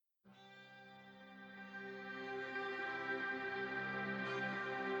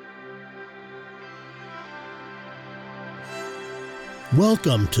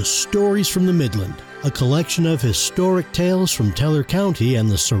Welcome to Stories from the Midland, a collection of historic tales from Teller County and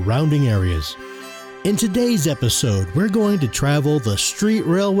the surrounding areas. In today's episode, we're going to travel the street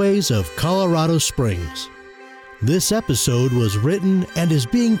railways of Colorado Springs. This episode was written and is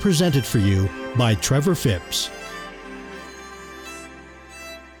being presented for you by Trevor Phipps.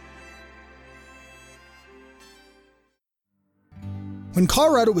 When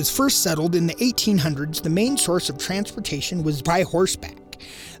Colorado was first settled in the 1800s, the main source of transportation was by horseback.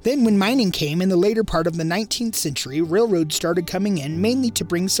 Then when mining came in the later part of the 19th century, railroads started coming in mainly to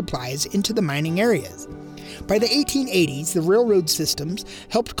bring supplies into the mining areas. By the 1880s, the railroad systems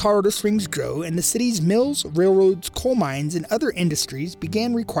helped Colorado Springs grow, and the city's mills, railroads, coal mines, and other industries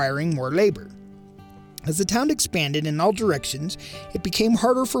began requiring more labor. As the town expanded in all directions, it became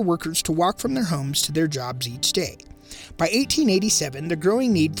harder for workers to walk from their homes to their jobs each day. By 1887, the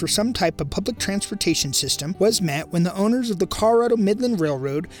growing need for some type of public transportation system was met when the owners of the Colorado Midland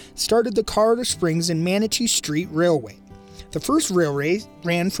Railroad started the Colorado Springs and Manitou Street Railway. The first railway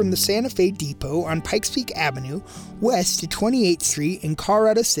ran from the Santa Fe Depot on Pikes Peak Avenue west to 28th Street in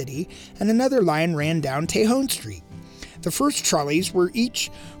Colorado City, and another line ran down Tejon Street. The first trolleys were each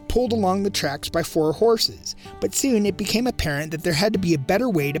pulled along the tracks by 4 horses, but soon it became apparent that there had to be a better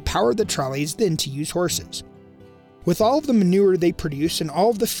way to power the trolleys than to use horses. With all of the manure they produced and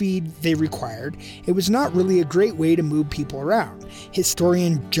all of the feed they required, it was not really a great way to move people around,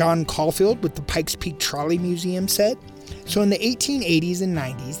 historian John Caulfield with the Pikes Peak Trolley Museum said. So in the 1880s and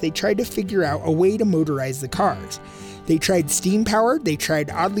 90s, they tried to figure out a way to motorize the cars. They tried steam-powered, they tried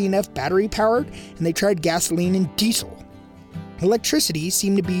oddly enough battery-powered, and they tried gasoline and diesel. Electricity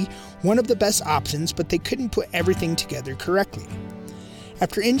seemed to be one of the best options, but they couldn't put everything together correctly.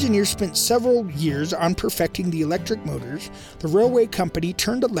 After engineers spent several years on perfecting the electric motors, the railway company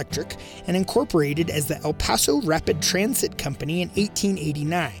turned electric and incorporated as the El Paso Rapid Transit Company in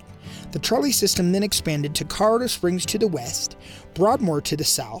 1889. The trolley system then expanded to Colorado Springs to the west, Broadmoor to the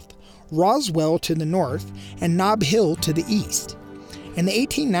south, Roswell to the north, and Nob Hill to the east. In the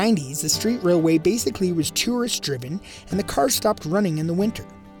 1890s, the street railway basically was tourist-driven, and the cars stopped running in the winter.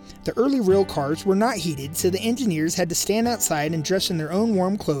 The early rail cars were not heated, so the engineers had to stand outside and dress in their own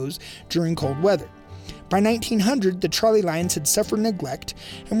warm clothes during cold weather. By 1900, the trolley lines had suffered neglect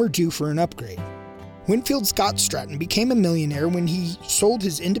and were due for an upgrade. Winfield Scott Stratton became a millionaire when he sold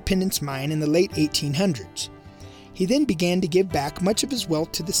his Independence mine in the late 1800s. He then began to give back much of his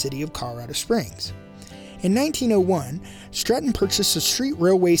wealth to the city of Colorado Springs. In 1901, Stratton purchased the street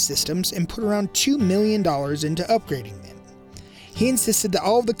railway systems and put around $2 million into upgrading them. He insisted that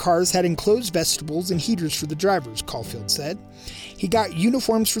all of the cars had enclosed vestibules and heaters for the drivers, Caulfield said. He got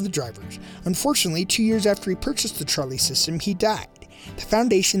uniforms for the drivers. Unfortunately, 2 years after he purchased the trolley system, he died. The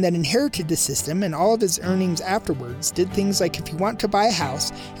foundation that inherited the system and all of his earnings afterwards did things like, if you want to buy a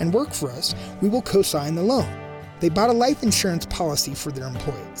house and work for us, we will co-sign the loan. They bought a life insurance policy for their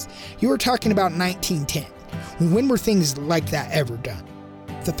employees. You were talking about 1910. When were things like that ever done?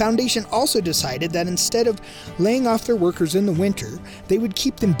 The foundation also decided that instead of laying off their workers in the winter, they would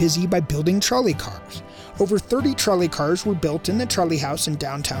keep them busy by building trolley cars. Over 30 trolley cars were built in the trolley house in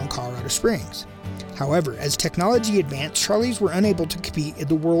downtown Colorado Springs. However, as technology advanced, trolleys were unable to compete in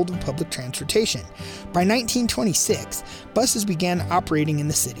the world of public transportation. By 1926, buses began operating in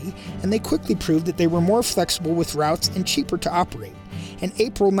the city, and they quickly proved that they were more flexible with routes and cheaper to operate. In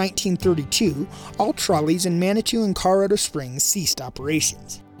April 1932, all trolleys in Manitou and Colorado Springs ceased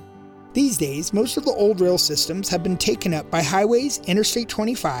operations. These days, most of the old rail systems have been taken up by highways, Interstate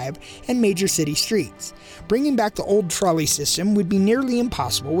 25, and major city streets. Bringing back the old trolley system would be nearly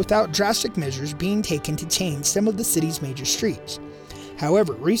impossible without drastic measures being taken to change some of the city's major streets.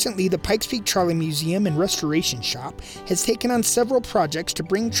 However, recently the Pikes Peak Trolley Museum and Restoration Shop has taken on several projects to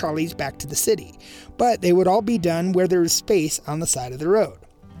bring trolleys back to the city, but they would all be done where there is space on the side of the road.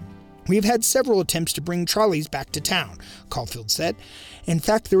 We have had several attempts to bring trolleys back to town, Caulfield said. In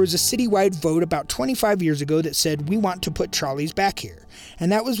fact, there was a citywide vote about 25 years ago that said we want to put trolleys back here,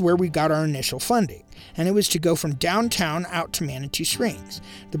 and that was where we got our initial funding, and it was to go from downtown out to Manitou Springs.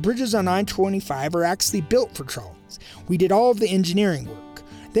 The bridges on I-25 are actually built for trolleys. We did all of the engineering work.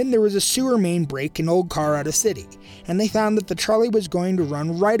 Then there was a sewer main break in Old Colorado City, and they found that the trolley was going to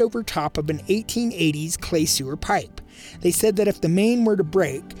run right over top of an 1880s clay sewer pipe. They said that if the main were to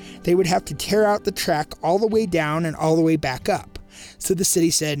break, they would have to tear out the track all the way down and all the way back up. So the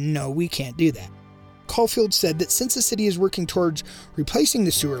city said, no, we can't do that. Caulfield said that since the city is working towards replacing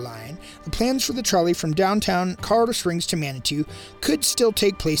the sewer line, the plans for the trolley from downtown Colorado Springs to Manitou could still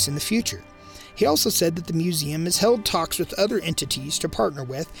take place in the future. He also said that the museum has held talks with other entities to partner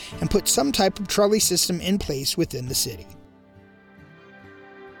with and put some type of trolley system in place within the city.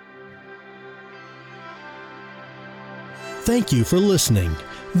 Thank you for listening.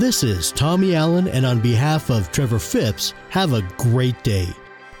 This is Tommy Allen, and on behalf of Trevor Phipps, have a great day.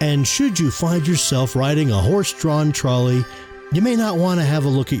 And should you find yourself riding a horse-drawn trolley, you may not want to have a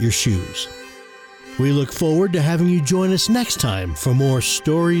look at your shoes. We look forward to having you join us next time for more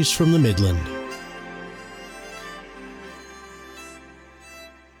Stories from the Midland.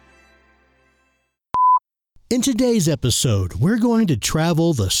 In today's episode, we're going to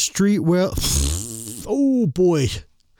travel the street rail... Oh boy,